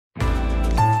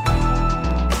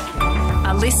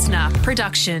listener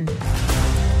production.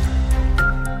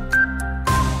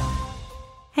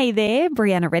 Hey there,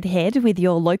 Brianna Redhead with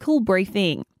your local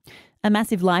briefing. A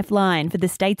massive lifeline for the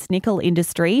state's nickel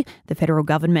industry, the federal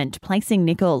government placing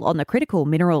nickel on the critical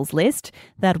minerals list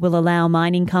that will allow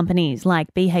mining companies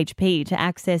like BHP to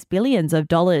access billions of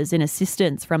dollars in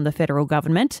assistance from the federal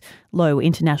government. Low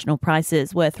international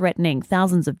prices were threatening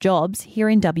thousands of jobs here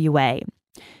in WA.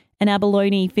 An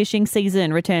abalone fishing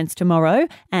season returns tomorrow,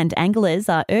 and anglers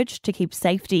are urged to keep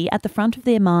safety at the front of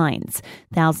their minds.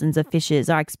 Thousands of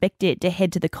fishers are expected to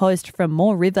head to the coast from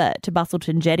Moore River to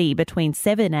Bustleton Jetty between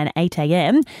 7 and 8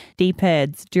 a.m.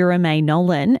 Deeperd's Durame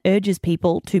Nolan urges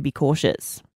people to be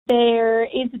cautious. There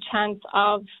is a chance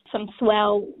of some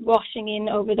swell washing in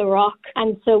over the rock,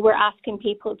 and so we're asking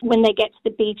people when they get to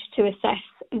the beach to assess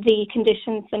the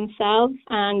conditions themselves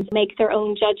and make their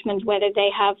own judgment whether they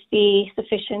have the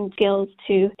sufficient skills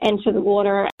to enter the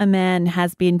water. A man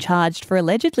has been charged for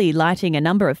allegedly lighting a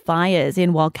number of fires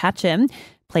in Walcatcham.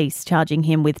 Police charging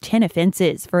him with 10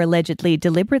 offences for allegedly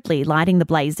deliberately lighting the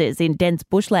blazes in dense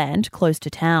bushland close to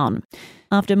town.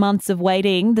 After months of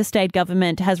waiting, the state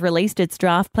government has released its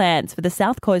draft plans for the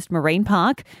South Coast Marine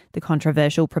Park. The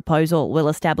controversial proposal will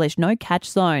establish no catch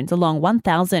zones along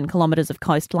 1,000 kilometres of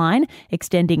coastline,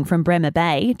 extending from Bremer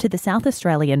Bay to the South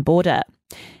Australian border.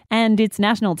 And it's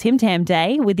National Tim Tam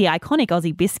Day, with the iconic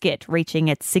Aussie biscuit reaching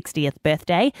its 60th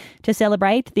birthday. To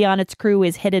celebrate, the Arnott's crew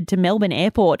is headed to Melbourne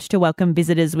Airport to welcome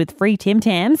visitors with free Tim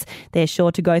Tams. They're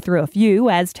sure to go through a few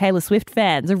as Taylor Swift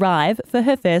fans arrive for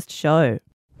her first show.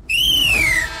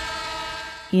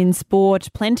 In sport,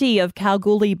 plenty of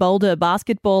Kalgoorlie Boulder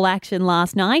basketball action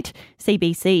last night.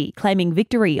 CBC claiming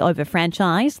victory over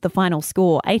Franchise, the final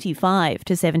score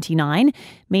 85-79.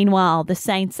 Meanwhile, the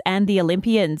Saints and the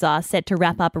Olympians are set to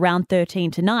wrap up round 13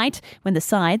 tonight when the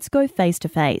sides go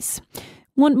face-to-face.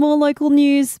 Want more local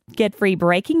news? Get free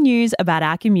breaking news about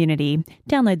our community.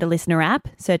 Download the Listener app,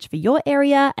 search for your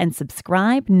area and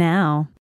subscribe now.